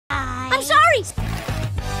I'm sorry!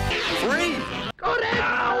 Free!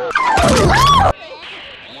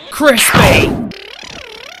 Crispy!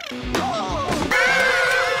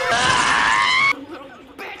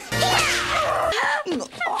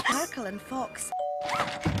 Merkel and Fox.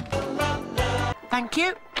 Thank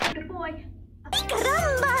you. Good boy.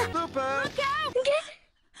 Caramba! Super!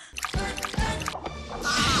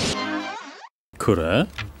 그래?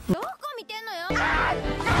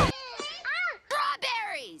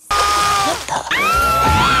 Strawberries!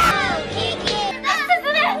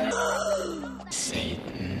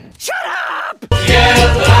 Satan. Shut up!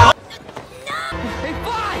 Hey,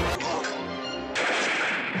 fine!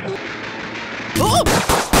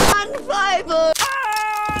 Unflavorful!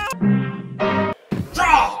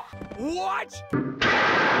 Draw! What?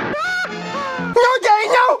 Okay,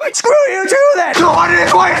 no! Screw you too then!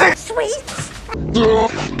 Sweets!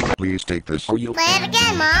 Please take this. Play it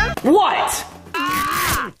again, Mom. What?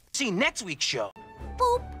 See next week's show.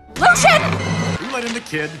 Boop. Lotion! You let in the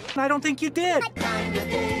kid. I don't think you did.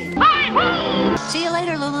 See you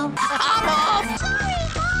later, Lulu. I'm off!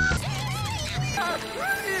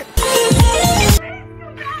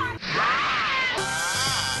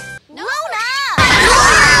 Luna!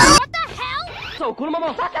 What the hell?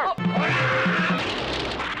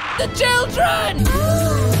 The children!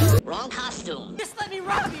 Wrong costume. Just let me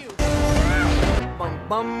rob you! Bum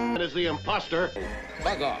bum. That is the imposter.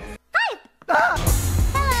 Bug off.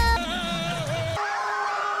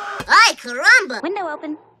 Ay, caramba! Window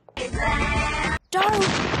open. Don't.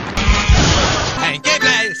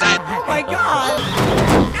 Oh my god!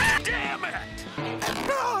 Damn it!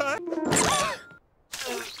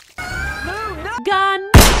 No, no! Gun!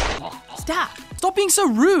 Stop! Stop being so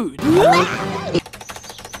rude!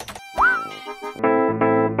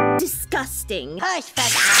 Disgusting.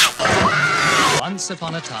 Once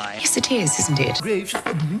upon a time. Yes, it is, isn't it?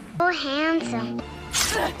 So handsome.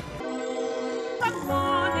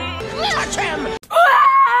 Touch him!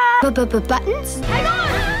 Buttons? Hang on!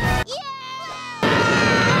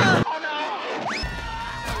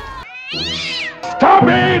 Stop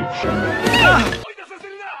it!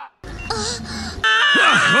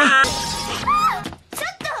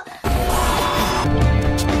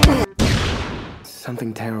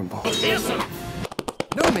 Something terrible.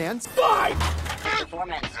 No, man. Fine!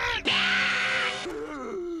 Performance.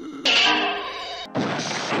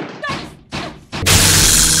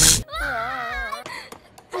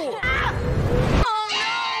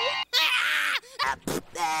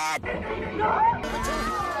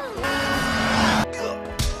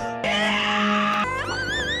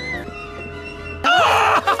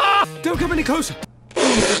 Don't come any closer.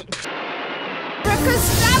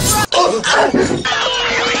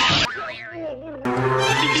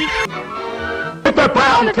 Put that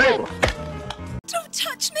brown table. Don't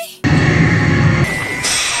touch me!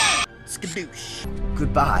 Skadoosh.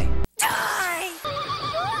 Goodbye. Die!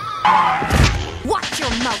 Watch your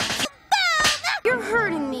mouth! You're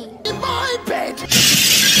hurting me. In my bed!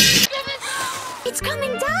 It's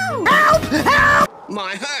coming down! Help! Help!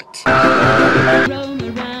 My hurt!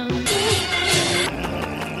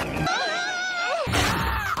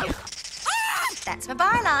 That's my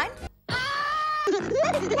byline.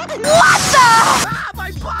 What the? Ah,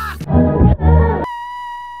 my butt!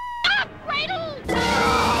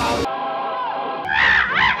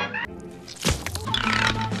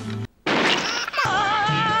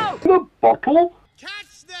 The bottle?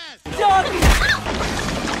 Catch this!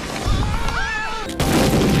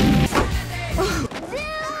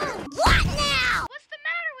 What now? What's the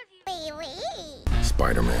matter with you? Wee-wee.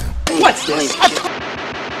 Spider-Man. What's this?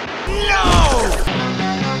 No!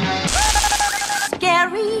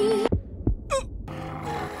 Scary.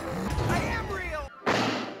 I am real!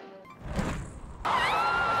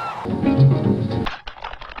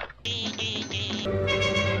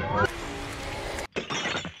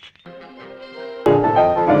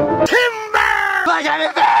 Timber! Like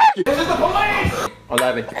anything! This is the police!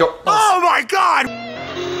 11. Go. Oh my god!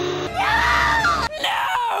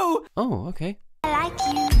 No! Oh, okay. I like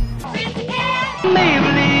you.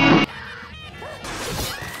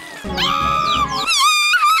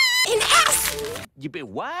 In Essen! You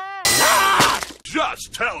been what?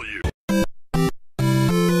 Just tell you.